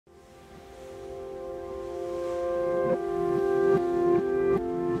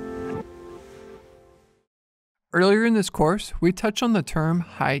Earlier in this course, we touched on the term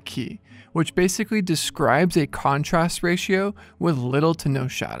high key, which basically describes a contrast ratio with little to no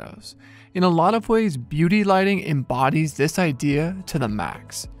shadows. In a lot of ways, beauty lighting embodies this idea to the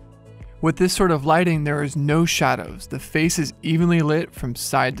max. With this sort of lighting, there is no shadows. The face is evenly lit from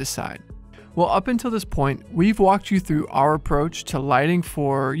side to side. Well, up until this point, we've walked you through our approach to lighting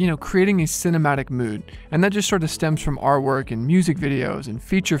for, creating a cinematic mood. And that just sort of stems from our work in music videos and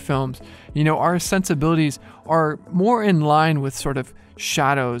feature films. Our sensibilities are more in line with sort of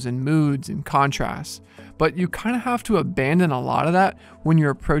shadows and moods and contrasts. But you kind of have to abandon a lot of that when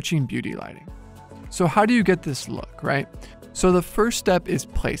you're approaching beauty lighting. So how do you get this look, right? So the first step is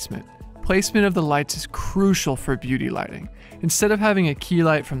placement. Placement of the lights is crucial for beauty lighting. Instead of having a key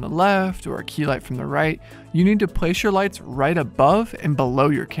light from the left or a key light from the right, you need to place your lights right above and below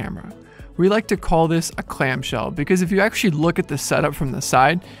your camera. We like to call this a clamshell because if you actually look at the setup from the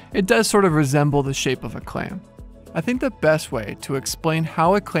side, it does sort of resemble the shape of a clam. I think the best way to explain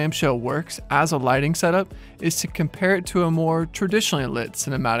how a clamshell works as a lighting setup is to compare it to a more traditionally lit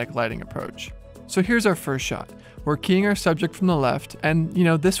cinematic lighting approach. So here's our first shot. We're keying our subject from the left, and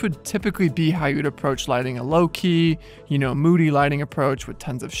this would typically be how you'd approach lighting a low key, moody lighting approach with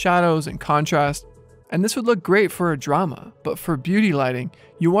tons of shadows and contrast. And this would look great for a drama, but for beauty lighting,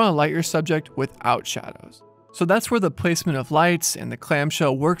 you want to light your subject without shadows. So that's where the placement of lights and the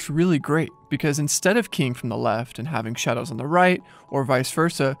clamshell works really great, because instead of keying from the left and having shadows on the right, or vice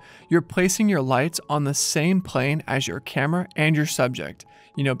versa, you're placing your lights on the same plane as your camera and your subject.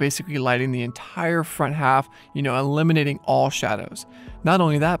 Basically lighting the entire front half, eliminating all shadows. Not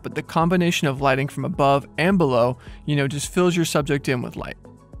only that, but the combination of lighting from above and below, just fills your subject in with light.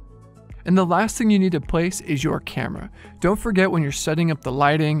 And the last thing you need to place is your camera. Don't forget when you're setting up the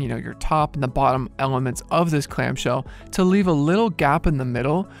lighting, your top and the bottom elements of this clamshell to leave a little gap in the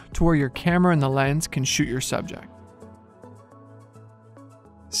middle to where your camera and the lens can shoot your subject.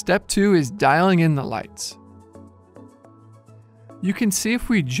 Step 2 is dialing in the lights. You can see if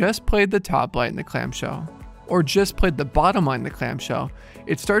we just played the top light in the clamshell, or just played the bottom light in the clamshell,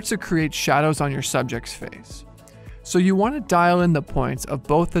 it starts to create shadows on your subject's face. So you want to dial in the points of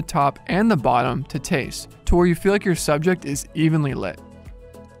both the top and the bottom to taste, to where you feel like your subject is evenly lit.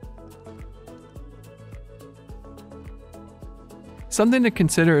 Something to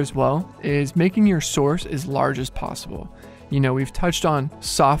consider as well is making your source as large as possible. We've touched on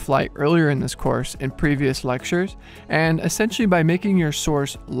soft light earlier in this course in previous lectures, and essentially by making your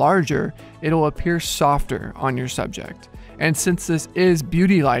source larger, it'll appear softer on your subject. And since this is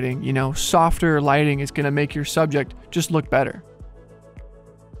beauty lighting, softer lighting is going to make your subject just look better.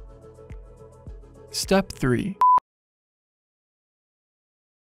 Step 3.